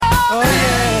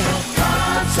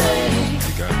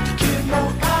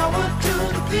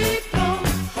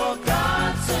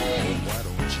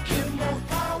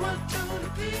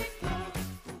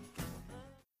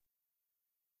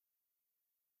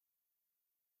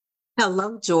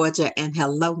Hello, Georgia, and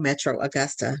hello, Metro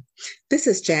Augusta. This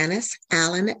is Janice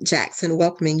Allen Jackson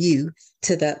welcoming you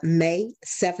to the May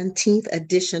 17th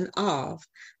edition of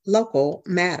Local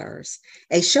Matters,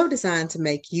 a show designed to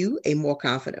make you a more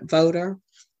confident voter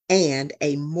and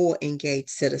a more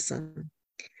engaged citizen.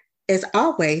 As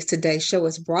always, today's show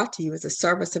is brought to you as a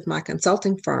service of my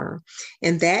consulting firm,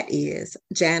 and that is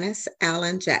Janice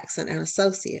Allen Jackson and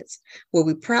Associates, where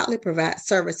we proudly provide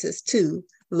services to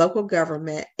local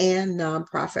government and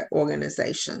nonprofit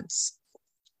organizations.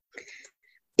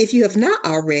 If you have not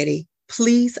already,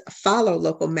 please follow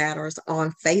Local Matters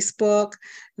on Facebook.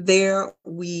 There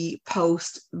we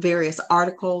post various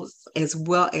articles as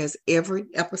well as every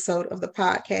episode of the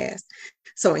podcast.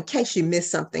 So in case you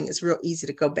missed something, it's real easy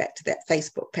to go back to that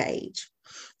Facebook page.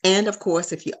 And of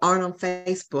course, if you aren't on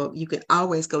Facebook, you can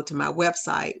always go to my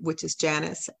website, which is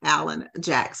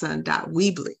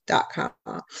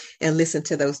janiceallenjackson.weebly.com, and listen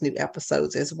to those new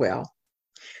episodes as well.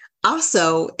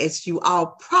 Also, as you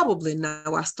all probably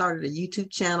know, I started a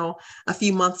YouTube channel a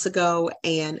few months ago,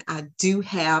 and I do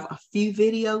have a few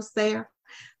videos there.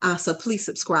 So please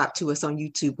subscribe to us on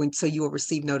YouTube so you will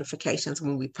receive notifications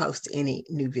when we post any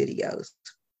new videos.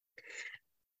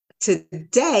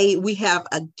 Today, we have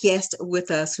a guest with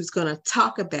us who's going to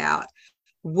talk about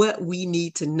what we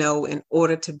need to know in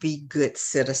order to be good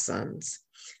citizens.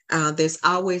 There's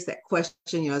always that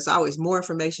question, there's always more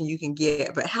information you can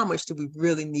get, but how much do we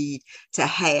really need to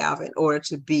have in order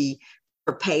to be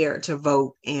prepared to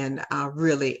vote and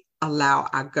really allow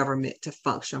our government to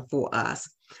function for us?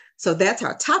 So that's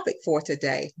our topic for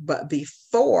today. But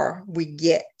before we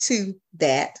get to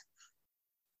that,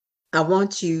 I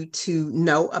want you to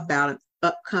know about an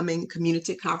upcoming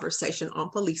community conversation on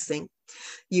policing.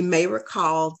 You may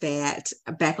recall that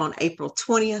back on April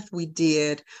 20th, we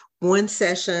did one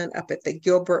session up at the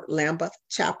Gilbert Lambeth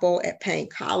Chapel at Payne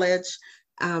College.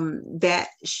 That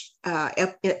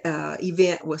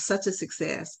event was such a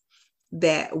success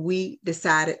that we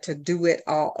decided to do it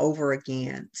all over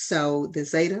again. So the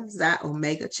Zeta Xi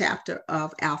Omega chapter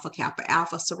of Alpha Kappa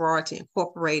Alpha Sorority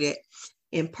Incorporated,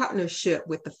 in partnership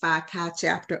with the Phi Chi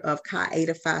chapter of Chi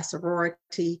Eta Phi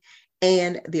Sorority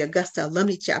and the Augusta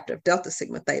Alumni chapter of Delta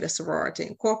Sigma Theta Sorority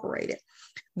Incorporated,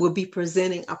 will be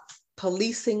presenting a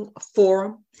policing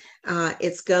forum.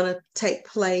 It's going to take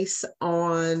place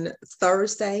on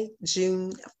Thursday,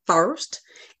 June 1st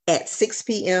at 6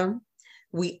 p.m.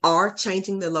 We are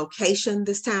changing the location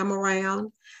this time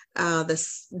around.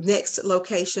 The next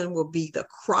location will be the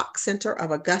Kroc Center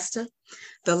of Augusta.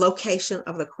 The location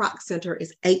of the Kroc Center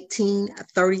is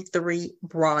 1833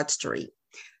 Broad Street.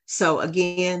 So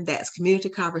again, that's Community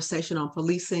Conversation on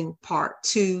Policing Part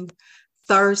 2,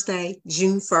 Thursday,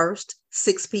 June 1st,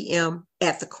 6 p.m.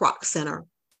 at the Kroc Center.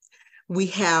 We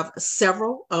have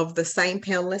several of the same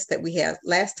panelists that we had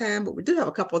last time, but we do have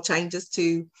a couple of changes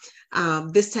too.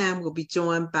 This time we'll be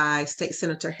joined by State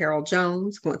Senator Harold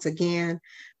Jones. Once again,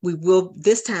 we will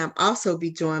this time also be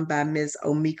joined by Ms.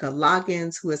 Omika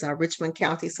Loggins, who is our Richmond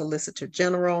County Solicitor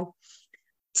General,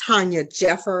 Tanya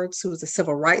Jeffords, who is a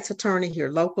civil rights attorney here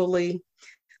locally,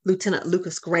 Lieutenant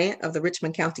Lucas Grant of the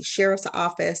Richmond County Sheriff's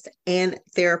Office, and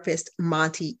therapist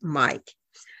Monty Mike.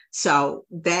 So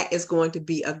that is going to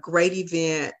be a great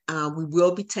event. We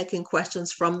will be taking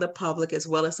questions from the public as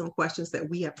well as some questions that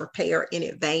we have prepared in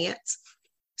advance.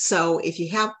 So if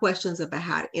you have questions about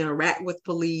how to interact with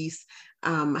police,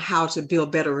 how to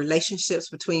build better relationships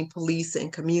between police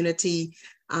and community,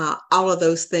 all of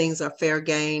those things are fair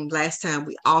game. Last time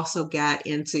we also got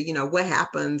into, what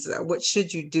happens, what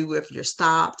should you do if you're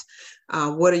stopped?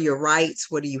 What are your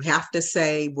rights? What do you have to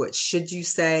say? What should you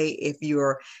say if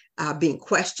you're being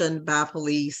questioned by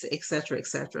police, et cetera, et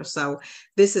cetera. So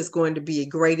this is going to be a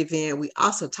great event. We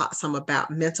also talked some about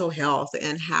mental health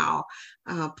and how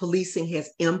policing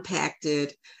has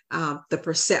impacted the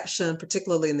perception,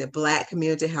 particularly in the Black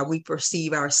community, how we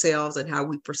perceive ourselves and how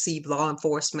we perceive law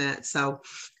enforcement. So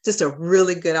just a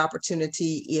really good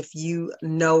opportunity if you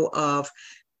know of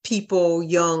people,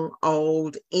 young,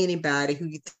 old, anybody who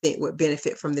you think would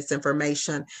benefit from this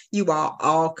information. You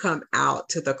all come out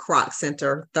to the Kroc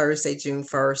Center Thursday, June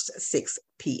 1st, 6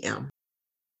 p.m.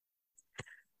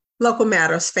 Local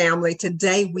Matters family,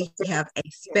 today we have a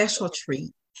special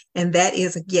treat, and that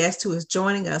is a guest who is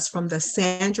joining us from the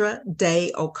Sandra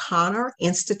Day O'Connor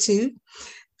Institute.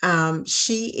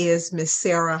 She is Miss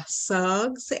Sarah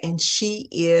Suggs, and she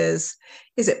is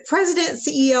it President,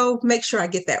 CEO? Make sure I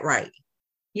get that right.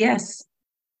 Yes.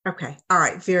 Okay. All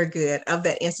right. Very good. Of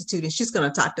that institute. And she's going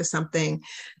to talk to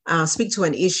speak to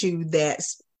an issue that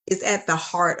is at the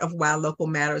heart of why Local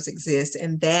Matters exist.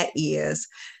 And that is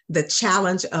the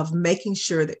challenge of making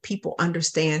sure that people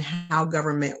understand how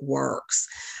government works.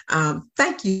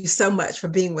 Thank you so much for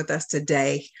being with us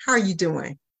today. How are you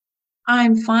doing?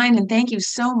 I'm fine, and thank you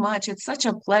so much. It's such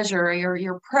a pleasure.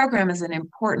 Your program is an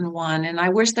important one, and I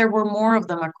wish there were more of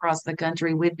them across the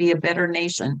country. We'd be a better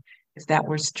nation if that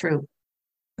was true.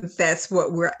 That's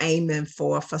what we're aiming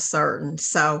for certain.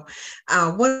 So,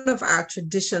 one of our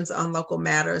traditions on Local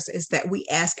Matters is that we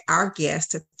ask our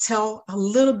guests to tell a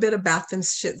little bit about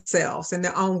themselves in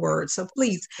their own words. So,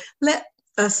 please let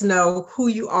us know who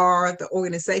you are, the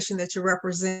organization that you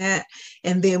represent,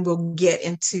 and then we'll get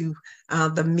into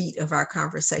the meat of our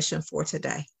conversation for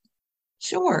today.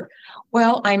 Sure.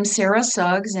 Well, I'm Sarah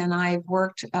Suggs, and I've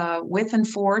worked with and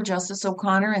for Justice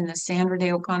O'Connor and the Sandra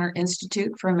Day O'Connor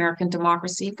Institute for American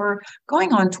Democracy for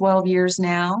going on 12 years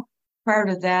now. Prior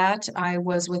to that, I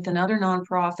was with another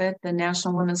nonprofit, the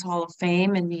National Women's Hall of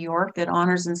Fame in New York, that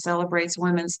honors and celebrates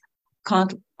women's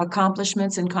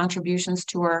accomplishments and contributions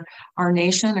to our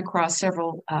nation across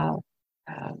several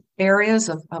areas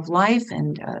of life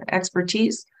and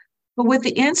expertise. But with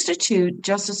the Institute,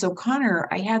 Justice O'Connor,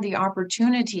 I had the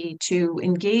opportunity to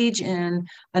engage in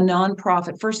a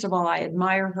nonprofit. First of all, I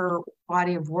admire her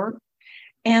body of work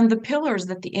and the pillars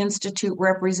that the Institute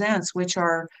represents, which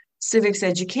are civics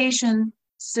education,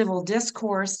 civil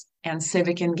discourse, and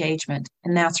civic engagement.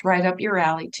 And that's right up your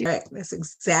alley, too. Right. That's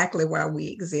exactly why we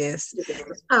exist.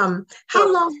 How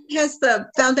long has the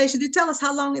foundation, did tell us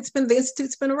how long the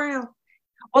Institute's been around?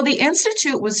 Well, the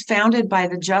Institute was founded by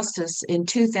the Justice in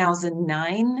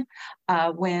 2009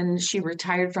 when she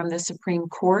retired from the Supreme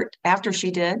Court after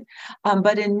she did.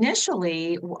 But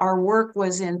initially, our work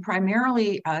was in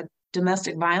primarily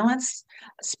domestic violence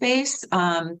space,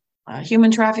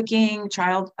 human trafficking,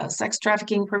 child sex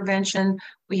trafficking prevention.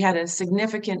 We had a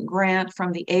significant grant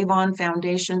from the Avon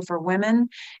Foundation for Women,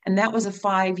 and that was a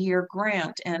 5-year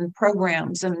grant and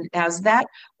programs. And as that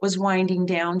was winding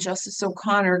down, Justice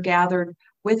O'Connor gathered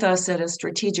with us at a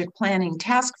strategic planning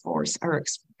task force, or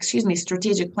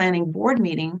strategic planning board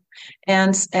meeting,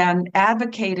 and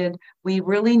advocated we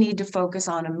really need to focus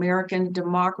on American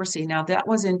democracy. Now, that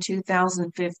was in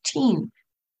 2015.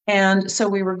 And so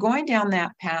we were going down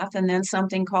that path, and then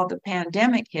something called the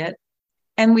pandemic hit,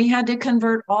 and we had to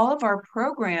convert all of our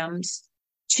programs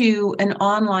to an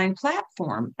online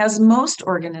platform, as most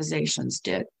organizations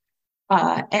did.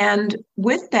 And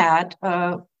with that,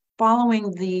 following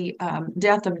the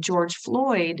death of George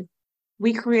Floyd,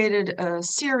 we created a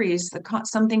series,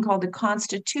 something called the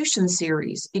Constitution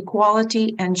Series,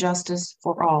 Equality and Justice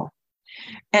for All.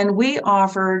 And we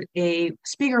offered a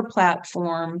speaker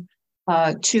platform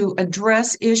to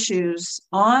address issues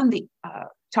on the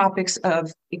topics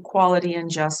of equality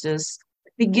and justice,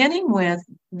 beginning with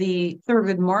the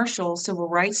Thurgood Marshall Civil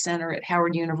Rights Center at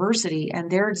Howard University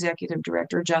and their executive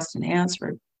director, Justin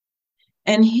Hansford.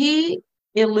 And he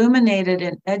illuminated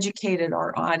and educated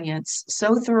our audience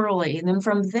so thoroughly. And then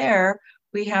from there,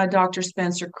 we had Dr.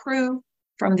 Spencer Crew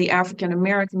from the African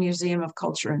American Museum of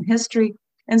Culture and History,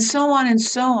 and so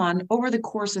on over the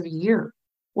course of a year.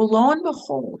 Well, lo and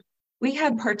behold, we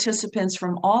had participants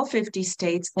from all 50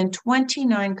 states and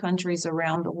 29 countries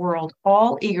around the world,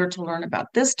 all eager to learn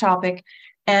about this topic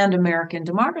and American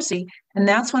democracy. And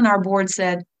that's when our board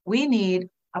said, we need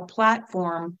a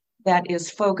platform that is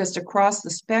focused across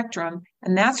the spectrum.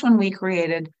 And that's when we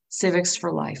created Civics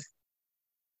for Life.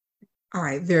 All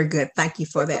right, very good. Thank you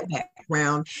for that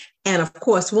background. And of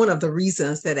course, one of the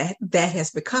reasons that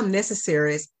has become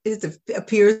necessary is it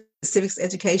appears civics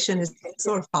education is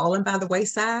sort of fallen by the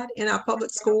wayside in our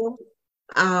public school.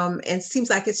 And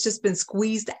seems like it's just been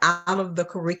squeezed out of the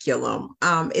curriculum.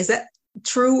 Is that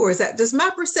true, or is that just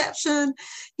my perception?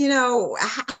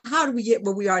 How do we get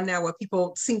where we are now, where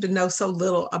people seem to know so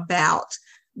little about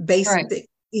basic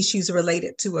issues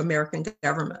related to American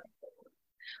government?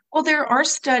 Well, there are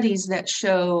studies that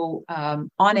show,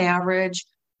 on average,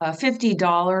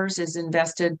 $50 is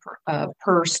invested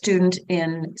per student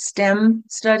in STEM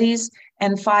studies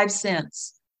and 5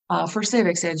 cents for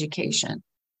civics education.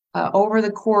 Over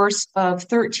the course of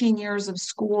 13 years of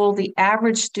school, the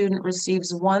average student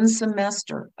receives 1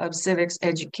 semester of civics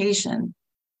education.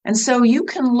 And so you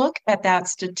can look at that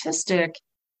statistic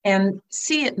and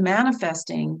see it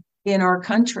manifesting in our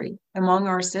country, among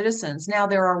our citizens. Now,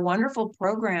 there are wonderful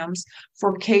programs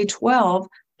for K-12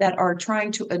 that are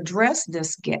trying to address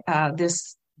this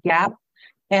gap,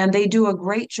 and they do a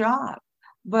great job.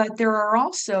 But there are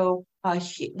also a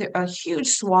huge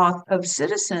swath of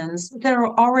citizens that are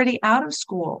already out of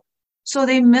school. So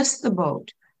they miss the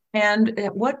boat. And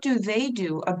what do they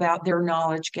do about their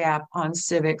knowledge gap on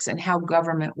civics and how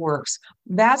government works?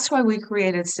 That's why we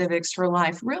created Civics for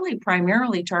Life, really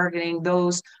primarily targeting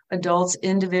those adults,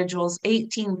 individuals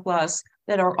 18 plus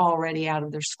that are already out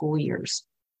of their school years.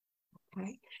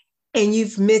 Okay. And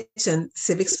you've mentioned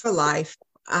Civics for Life.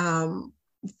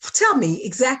 Tell me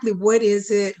exactly what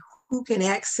is it, who can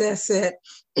access it,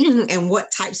 and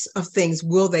what types of things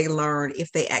will they learn if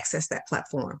they access that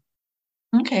platform?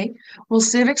 Okay. Well,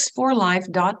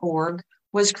 civicsforlife.org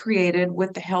was created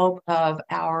with the help of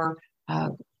our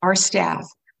staff.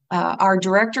 Our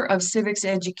director of civics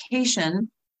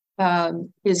education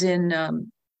is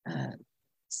in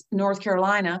North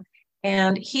Carolina,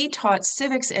 and he taught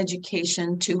civics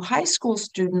education to high school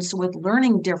students with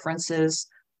learning differences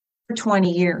for 20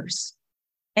 years.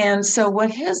 And so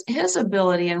what his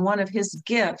ability and one of his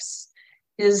gifts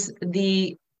is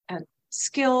the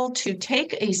skill to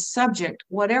take a subject,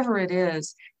 whatever it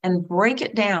is, and break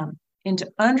it down into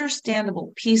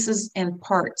understandable pieces and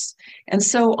parts. And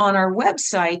so on our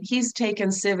website, he's taken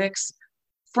civics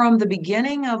from the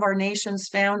beginning of our nation's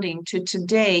founding to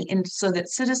today, and so that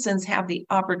citizens have the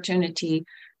opportunity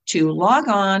to log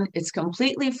on. It's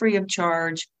completely free of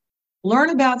charge, learn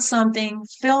about something,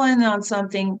 fill in on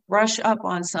something, brush up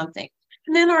on something.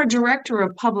 And then our director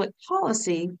of public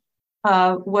policy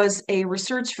was a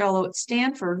research fellow at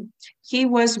Stanford. He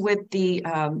was with the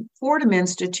Fordham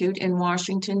Institute in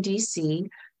Washington, D.C.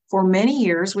 for many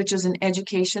years, which is an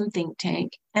education think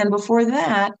tank. And before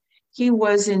that, he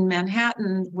was in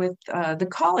Manhattan with the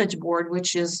College Board,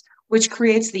 which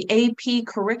creates the AP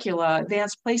curricula,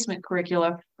 advanced placement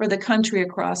curricula for the country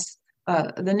across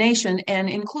the nation, and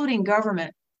including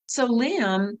government. So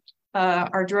Liam,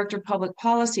 our director of public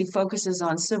policy, focuses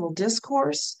on civil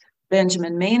discourse.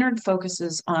 Benjamin Maynard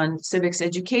focuses on civics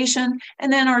education,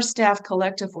 and then our staff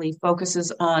collectively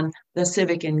focuses on the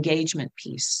civic engagement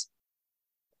piece.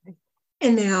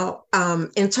 And now,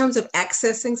 in terms of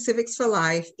accessing Civics for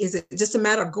Life, is it just a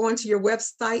matter of going to your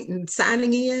website and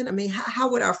signing in? I mean,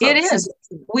 how would our folks? It is.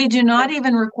 We do not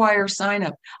even require sign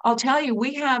up. I'll tell you,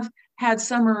 we have had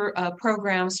summer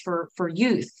programs for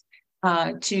youth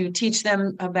to teach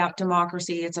them about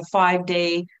democracy. It's a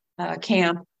 5-day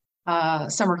camp.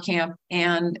 Summer camp,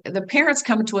 and the parents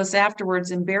come to us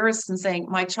afterwards embarrassed and saying,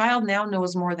 my child now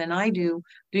knows more than I do.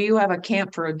 Do you have a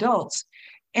camp for adults?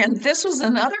 And this was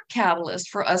another catalyst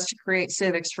for us to create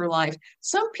Civics for Life.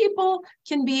 Some people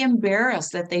can be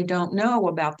embarrassed that they don't know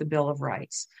about the Bill of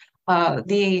Rights,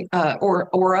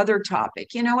 or other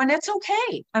topic, and it's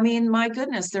okay. I mean, my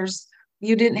goodness,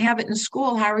 you didn't have it in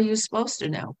school. How are you supposed to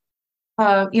know?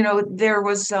 There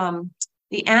was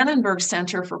the Annenberg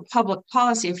Center for Public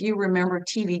Policy. If you remember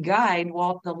TV Guide,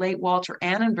 the late Walter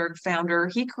Annenberg founder,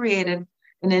 he created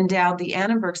and endowed the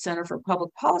Annenberg Center for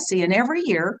Public Policy. And every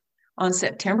year on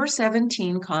September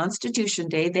 17, Constitution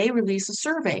Day, they release a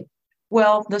survey.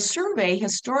 Well, the survey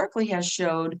historically has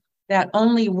showed that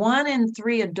only 1 in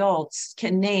 3 adults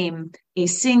can name a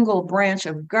single branch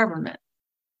of government.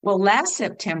 Well, last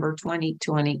September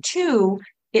 2022,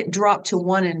 it dropped to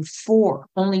 1 in 4.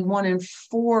 Only 1 in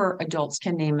 4 adults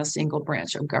can name a single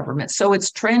branch of government. So it's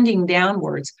trending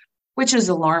downwards, which is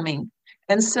alarming.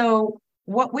 And so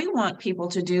what we want people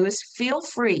to do is feel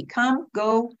free. Come,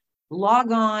 go,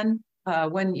 log on.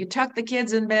 When you tuck the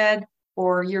kids in bed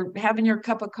or you're having your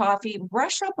cup of coffee,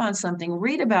 brush up on something,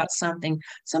 read about something.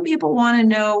 Some people want to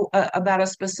know about a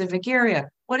specific area.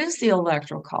 What is the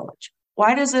Electoral College?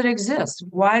 Why does it exist?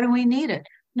 Why do we need it?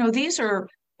 These are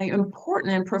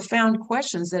important and profound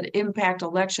questions that impact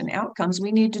election outcomes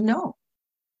we need to know.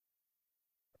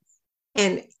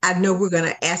 And I know we're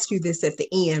going to ask you this at the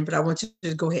end, but I want you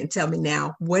to go ahead and tell me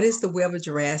now, what is the web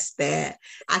address that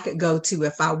I could go to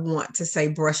if I want to, say,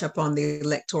 brush up on the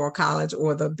Electoral College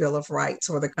or the Bill of Rights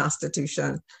or the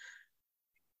Constitution?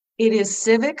 It is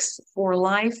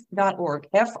civicsforlife.org,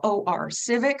 FOR,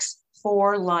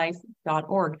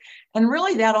 civicsforlife.org. And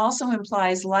really that also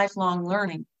implies lifelong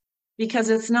learning, because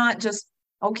it's not just,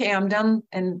 okay, I'm done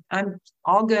and I'm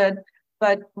all good.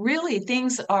 But really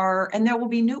things are, and there will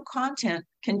be new content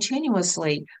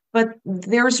continuously, but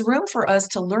there's room for us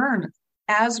to learn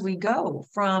as we go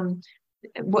from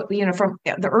from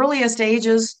the earliest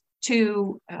ages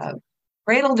to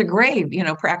cradle to grave,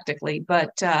 practically.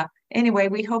 But anyway,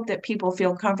 we hope that people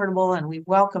feel comfortable and we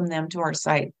welcome them to our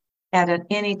site at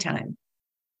any time.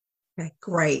 Okay,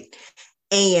 great.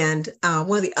 And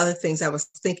one of the other things I was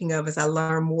thinking of as I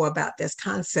learned more about this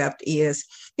concept is,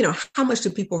 how much do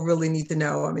people really need to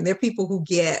know? I mean, there are people who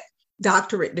get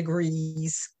doctorate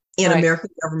degrees in Right. American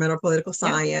government or political Yeah.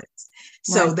 science.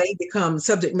 So Right. they become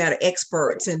subject matter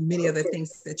experts in many of the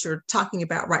things that you're talking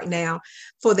about right now.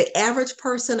 For the average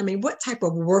person, I mean, what type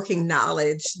of working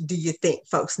knowledge do you think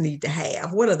folks need to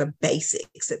have? What are the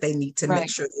basics that they need to make Right.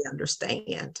 sure they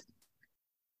understand?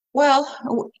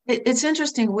 Well, it's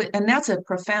interesting, and that's a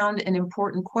profound and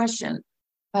important question.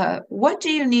 What do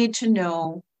you need to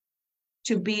know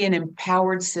to be an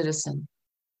empowered citizen?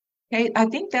 Okay, I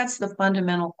think that's the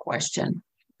fundamental question.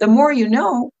 The more you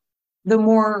know, the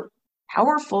more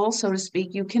powerful, so to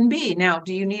speak, you can be. Now,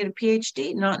 do you need a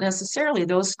PhD? Not necessarily.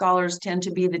 Those scholars tend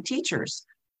to be the teachers.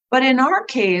 But in our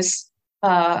case,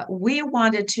 we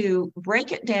wanted to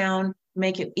break it down,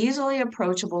 make it easily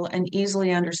approachable and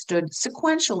easily understood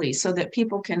sequentially so that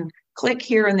people can click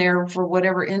here and there for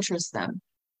whatever interests them.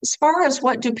 As far as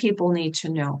what do people need to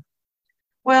know?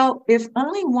 Well, if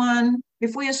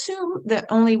we assume that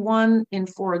only 1 in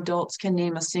 4 adults can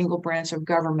name a single branch of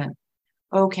government,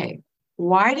 okay,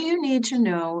 why do you need to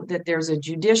know that there's a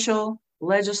judicial,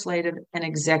 legislative, and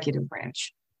executive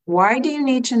branch? Why do you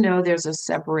need to know there's a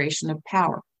separation of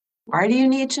power? Why do you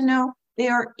need to know they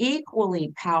are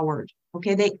equally powered?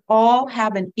 Okay, they all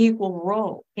have an equal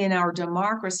role in our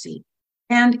democracy.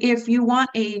 And if you want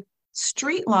a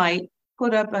street light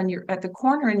put up on your at the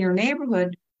corner in your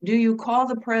neighborhood, do you call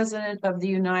the President of the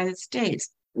United States?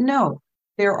 No.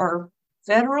 There are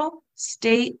federal,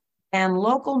 state, and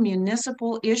local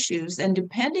municipal issues. And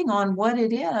depending on what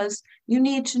it is, you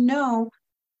need to know,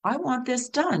 I want this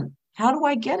done. How do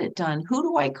I get it done? Who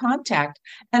do I contact?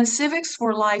 And Civics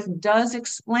for Life does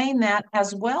explain that,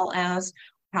 as well as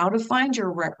how to find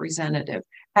your representative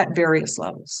at various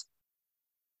levels.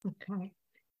 Okay.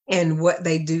 And what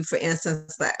they do, for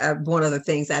instance, one of the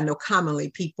things I know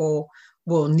commonly people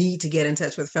will need to get in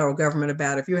touch with the federal government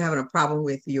about, if you're having a problem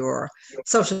with your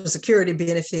Social Security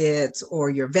benefits or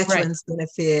your Right, veterans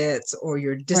benefits or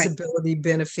your right. disability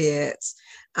benefits,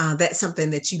 that's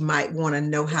something that you might want to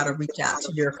know how to reach out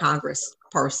to your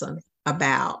congressperson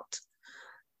about.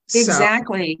 So,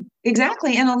 Exactly,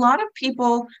 exactly. And a lot of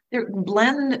people they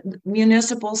blend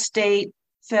municipal, state,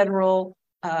 federal,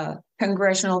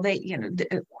 congressional.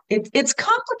 It's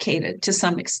complicated to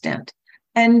some extent.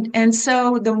 And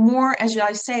so the more, as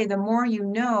I say, the more you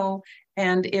know,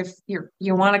 and if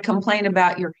you want to complain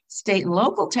about your state and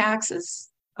local taxes,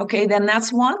 okay, then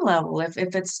that's one level. If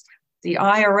it's the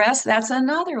IRS, that's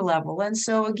another level. And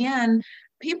so again,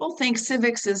 people think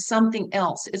civics is something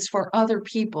else. It's for other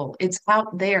people. It's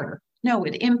out there. No,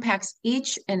 it impacts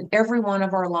each and every one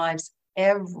of our lives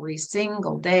every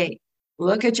single day.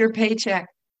 Look at your paycheck.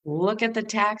 Look at the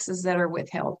taxes that are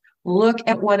withheld. Look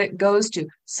at what it goes to.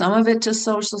 Some of it to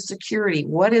Social Security.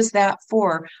 What is that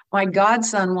for? My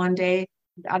godson one day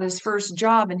got his first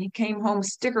job and he came home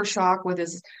sticker shock with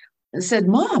his and said,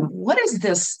 Mom, what is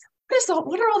this?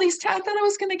 What are all these taxes? I thought I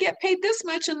was going to get paid this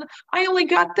much and I only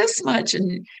got this much.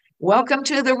 And welcome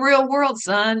to the real world,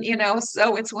 son.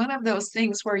 So it's one of those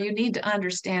things where you need to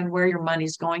understand where your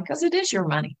money's going because it is your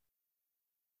money.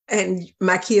 and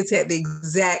my kids had the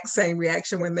exact same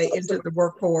reaction when they entered the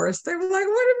workforce. They were like, wait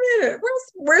a minute,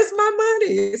 where's my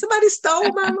money? Somebody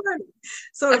stole my money,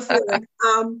 sort of feeling.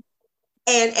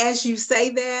 And as you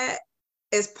say that,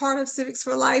 as part of Civics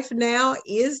for Life now,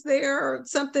 is there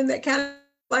something that kind of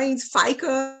explains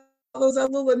FICA, those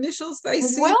other little initials they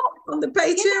see Well, on the you know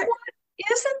paycheck? what?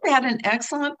 Isn't that an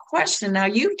excellent question? Now,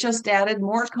 you've just added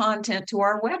more content to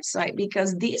our website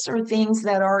because these are things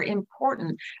that are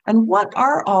important. And what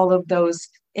are all of those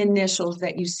initials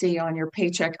that you see on your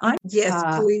paycheck?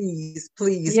 Yes, please,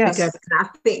 because Yes. I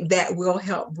think that will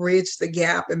help bridge the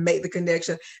gap and make the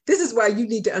connection. This is why you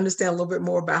need to understand a little bit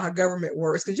more about how government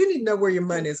works, because you need to know where your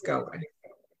money is going.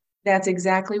 That's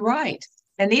exactly right.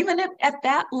 And even at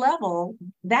that level,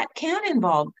 that can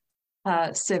involve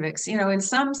civics. In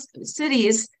some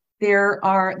cities,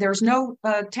 there's no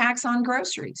tax on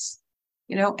groceries,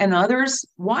 and others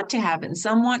want to have it, and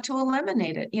some want to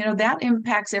eliminate it. That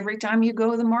impacts every time you go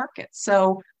to the market.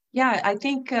 So yeah, I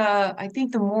think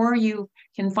the more you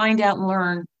can find out and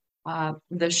learn,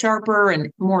 the sharper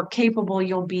and more capable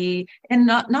you'll be, and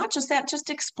not just that, just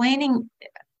explaining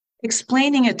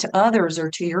it to others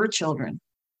or to your children.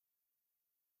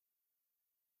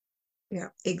 Yeah,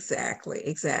 exactly.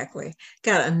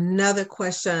 Got another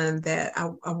question that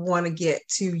I want to get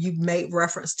to. You made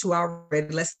reference to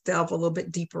already. Let's delve a little bit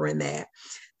deeper in that.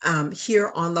 Here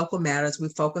on Local Matters, we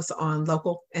focus on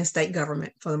local and state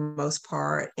government for the most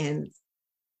part, and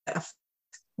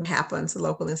what happens to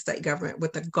local and state government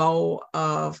with the goal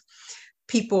of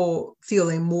people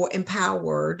feeling more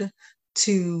empowered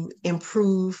to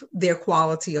improve their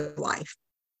quality of life.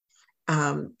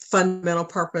 fundamental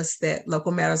purpose that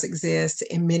local matters exist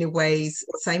in many ways.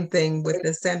 Same thing with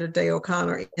the Sandra Day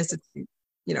O'Connor Institute,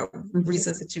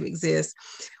 reasons that you exist.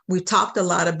 We've talked a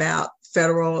lot about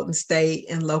federal and state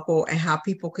and local and how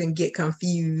people can get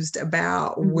confused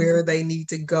about where they need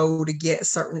to go to get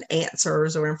certain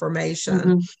answers or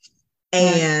information.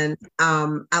 And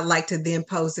I'd like to then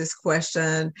pose this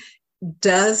question: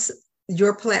 does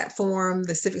your platform,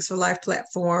 the Civics for Life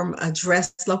platform,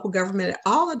 address local government at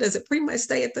all, or does it pretty much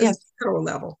stay at the federal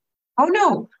level? Oh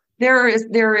no, there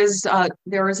is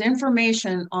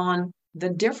information on the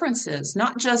differences,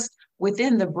 not just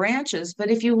within the branches, but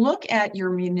if you look at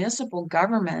your municipal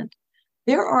government,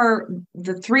 there are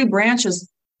the three branches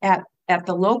at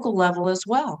the local level as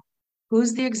well.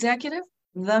 Who's the executive?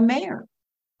 The mayor.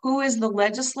 Who is the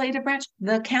legislative branch?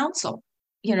 The council.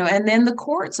 And then the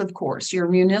courts, of course, your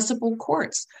municipal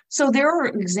courts. So there are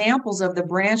examples of the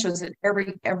branches at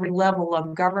every level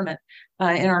of government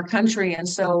in our country. And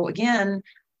so again,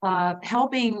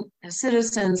 helping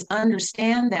citizens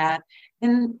understand that.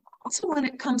 And also when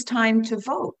it comes time to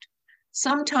vote,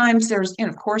 sometimes there's,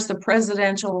 of course, the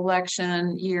presidential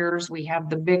election years, we have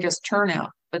the biggest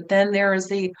turnout, but then there is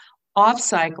the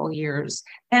off-cycle years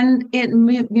and in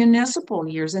municipal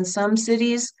years. In some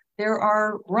cities, there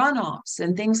are runoffs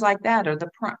and things like that, or the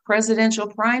presidential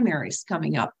primaries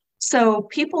coming up. So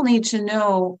people need to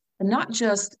know not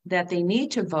just that they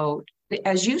need to vote,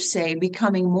 as you say,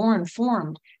 becoming more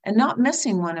informed and not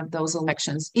missing one of those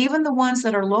elections, even the ones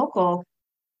that are local.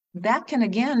 That can,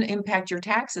 again, impact your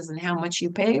taxes and how much you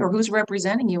pay or who's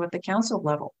representing you at the council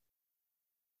level.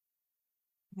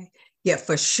 Yeah,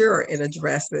 for sure. It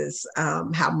addresses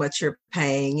how much you're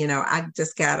paying. I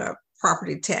just got a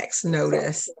property tax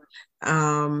notice,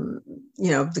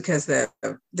 because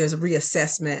there's a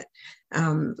reassessment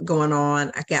going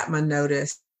on. I got my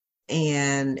notice,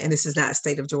 and this is not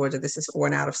state of Georgia. This is for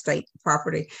an out-of-state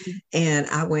property. And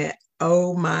I went,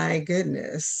 oh my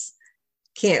goodness.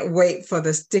 Can't wait for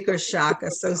the sticker shock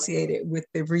associated with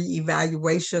the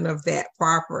reevaluation of that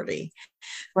property.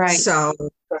 Right. So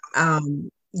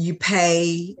you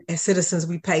pay, as citizens,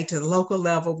 we pay to the local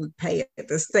level, we pay at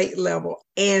the state level,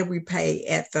 and we pay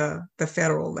at the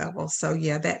federal level. So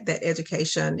yeah, that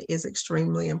education is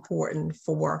extremely important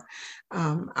for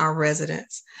our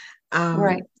residents.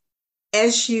 Right.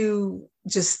 As you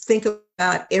just think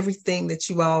about everything that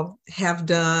you all have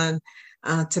done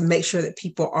to make sure that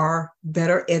people are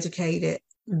better educated,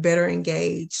 better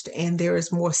engaged, and there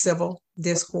is more civil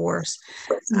discourse.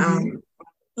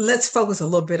 Let's focus a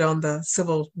little bit on the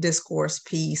civil discourse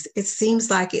piece. It seems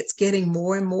like it's getting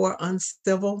more and more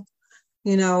uncivil,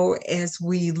 as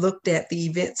we looked at the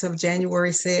events of January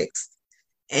 6th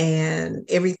and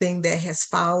everything that has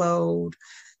followed.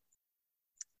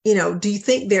 Do you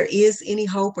think there is any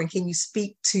hope, and can you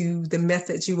speak to the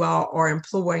methods you all are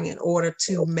employing in order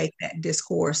to make that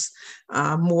discourse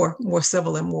more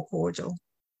civil and more cordial?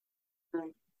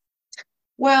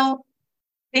 Well,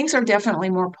 things are definitely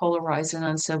more polarized and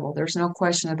uncivil. There's no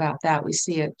question about that. We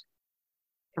see it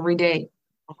every day.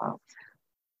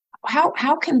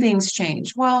 How can things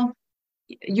change? Well,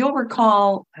 you'll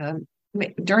recall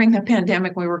during the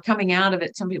pandemic, we were coming out of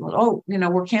it. Some people,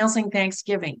 we're canceling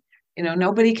Thanksgiving.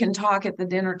 Nobody can talk at the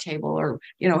dinner table, or,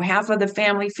 half of the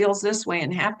family feels this way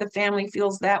and half the family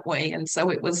feels that way. And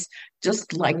so it was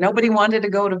just like nobody wanted to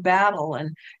go to battle.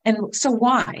 And so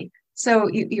why? So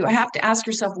you have to ask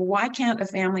yourself, well, why can't a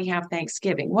family have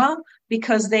Thanksgiving? Well,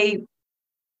 because they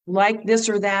like this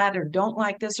or that, or don't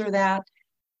like this or that.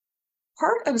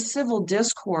 Part of civil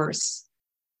discourse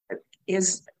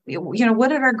is, what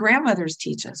did our grandmothers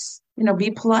teach us?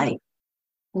 Be polite,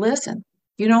 listen.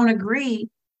 If you don't agree,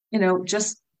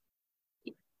 just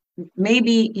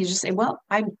maybe you just say, well,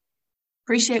 I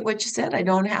appreciate what you said. I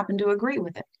don't happen to agree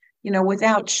with it.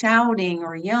 Without shouting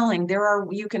or yelling.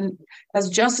 You can, as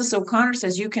Justice O'Connor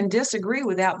says, you can disagree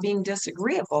without being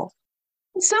disagreeable.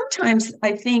 And sometimes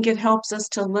I think it helps us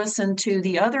to listen to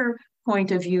the other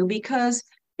point of view because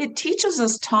it teaches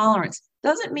us tolerance.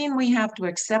 Doesn't mean we have to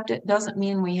accept it, doesn't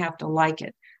mean we have to like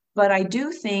it. But I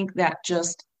do think that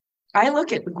I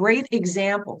look at great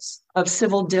examples of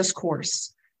civil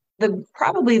discourse.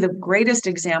 Probably the greatest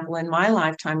example in my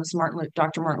lifetime was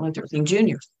Dr. Martin Luther King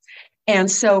Jr. And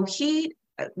so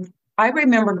I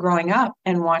remember growing up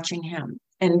and watching him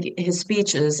and his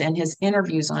speeches and his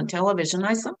interviews on television.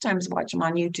 I sometimes watch him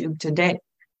on YouTube today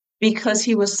because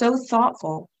he was so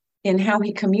thoughtful in how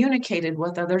he communicated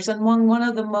with others and one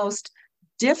of the most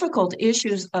difficult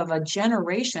issues of a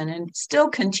generation, and still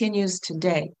continues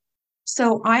today.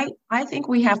 So I think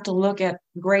we have to look at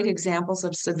great examples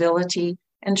of civility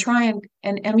and try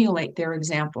and emulate their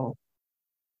example.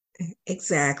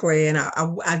 Exactly. And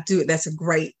I do. That's a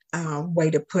great way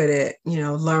to put it.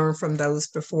 Learn from those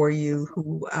before you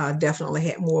who definitely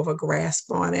had more of a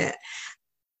grasp on it.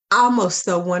 I almost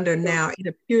so wonder now, it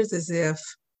appears as if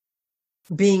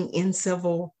being in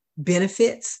civil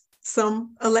benefits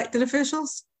some elected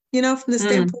officials, from the Mm,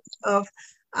 standpoint of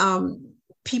um,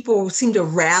 people seem to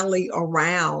rally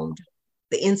around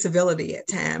the incivility at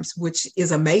times, which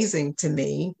is amazing to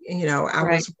me. I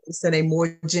right. was raised in a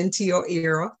more genteel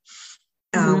era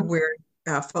Hmm. where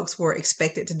folks were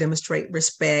expected to demonstrate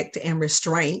respect and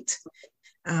restraint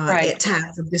Right. at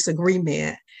times of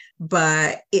disagreement.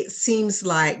 But it seems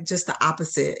like just the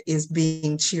opposite is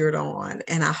being cheered on.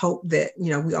 And I hope that,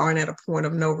 we aren't at a point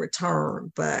of no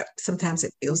return, but sometimes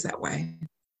it feels that way.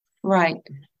 Right.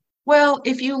 Well,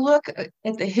 if you look at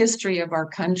the history of our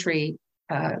country,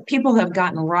 people have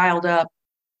gotten riled up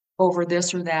over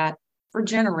this or that for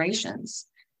generations.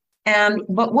 And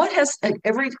but what has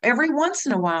every once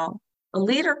in a while, a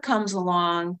leader comes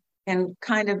along and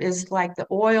kind of is like the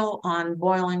oil on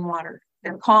boiling water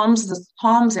that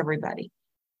calms everybody.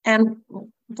 And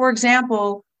for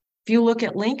example, if you look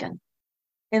at Lincoln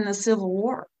in the Civil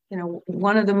War,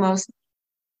 one of the most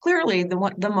clearly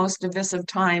the most divisive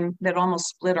time that almost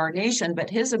split our nation, but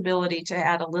his ability to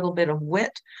add a little bit of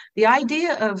wit, the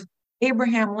idea of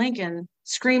Abraham Lincoln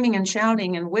screaming and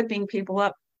shouting and whipping people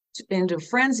up into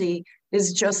frenzy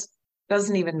is just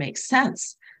doesn't even make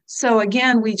sense. So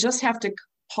again, we just have to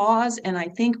pause and I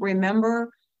think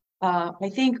remember, I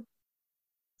think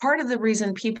part of the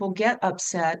reason people get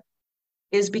upset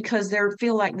is because they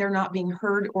feel like they're not being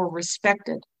heard or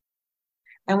respected.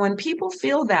 And when people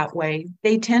feel that way,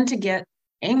 they tend to get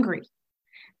angry.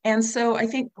 And so I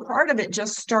think part of it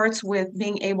just starts with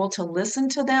being able to listen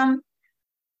to them,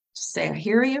 say, I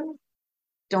hear you,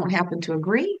 don't happen to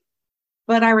agree,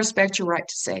 but I respect your right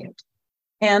to say it.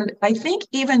 And I think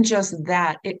even just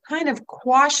that, it kind of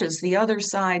quashes the other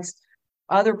side's,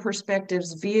 other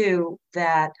perspectives view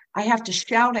that I have to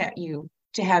shout at you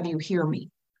to have you hear me.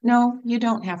 No, you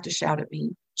don't have to shout at me.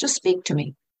 Just speak to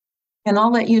me. And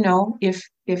I'll let you know if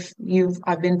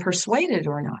I've been persuaded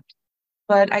or not.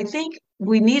 But I think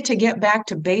we need to get back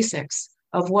to basics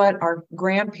of what our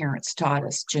grandparents taught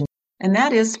us, and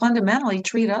that is fundamentally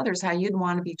treat others how you'd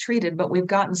want to be treated. But we've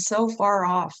gotten so far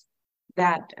off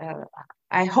that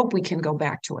I hope we can go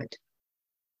back to it.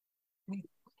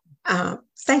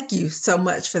 Thank you so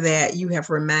much for that. You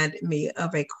have reminded me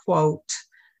of a quote.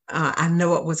 I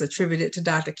know it was attributed to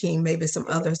Dr. King, maybe some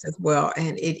others as well.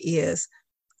 And it is,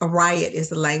 a riot is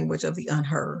the language of the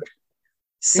unheard.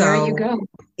 There you So, go.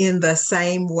 in the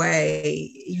same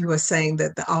way, you were saying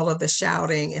that all of the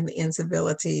shouting and the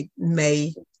incivility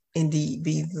may indeed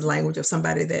be the language of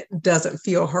somebody that doesn't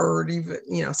feel heard.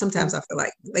 Even, sometimes I feel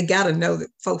like they got to know that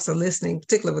folks are listening,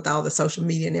 particularly with all the social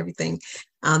media and everything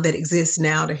that exists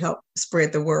now to help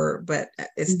spread the word. But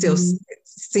it still it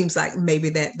seems like maybe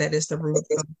that is the root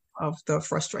of the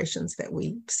frustrations that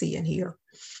we see and hear.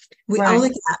 We Right. only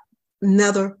got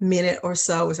another minute or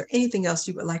so. Is there anything else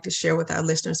you would like to share with our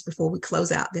listeners before we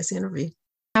close out this interview?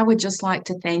 I would just like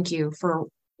to thank you for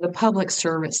the public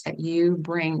service that you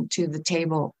bring to the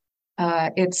table.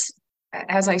 It's,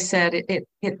 as I said,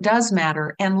 it does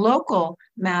matter, and local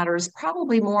matters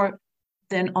probably more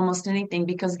than almost anything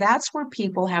because that's where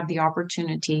people have the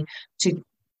opportunity to,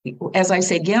 as I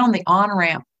say, get on the on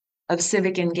ramp of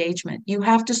civic engagement. You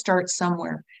have to start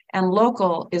somewhere, and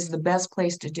local is the best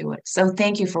place to do it. So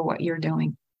thank you for what you're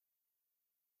doing.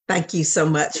 Thank you so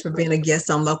much for being a guest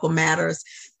on Local Matters.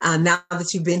 Now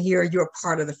that you've been here, you're a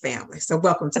part of the family. So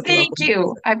welcome to the Local Thank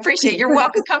you. I appreciate it. You're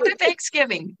welcome. Come to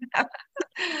Thanksgiving.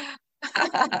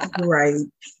 Right.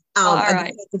 All Again,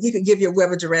 right. if you could give your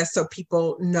web address so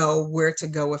people know where to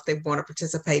go if they want to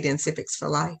participate in Civics for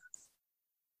Life.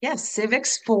 Yes,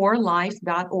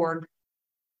 civicsforlife.org.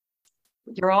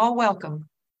 You're all welcome.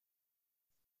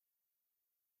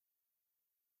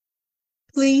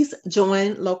 Please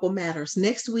join Local Matters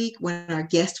next week when our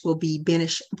guest will be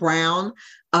Benish Brown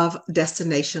of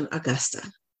Destination Augusta.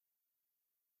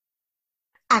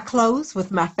 I close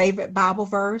with my favorite Bible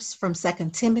verse from 2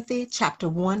 Timothy chapter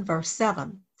 1, verse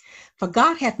 7. For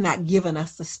God hath not given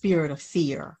us the spirit of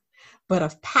fear, but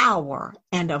of power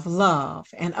and of love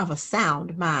and of a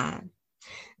sound mind.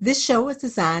 This show is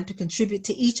designed to contribute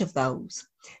to each of those,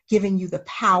 giving you the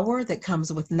power that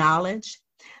comes with knowledge,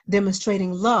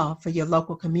 demonstrating love for your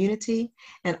local community,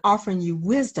 and offering you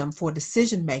wisdom for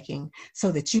decision making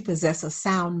so that you possess a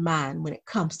sound mind when it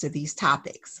comes to these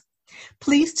topics.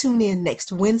 Please tune in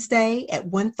next Wednesday at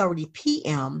 1:30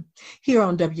 p.m. here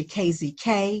on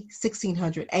WKZK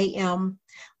 1600 AM,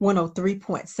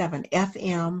 103.7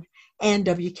 FM, and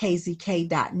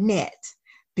WKZK.net,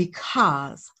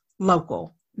 because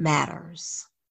local matters.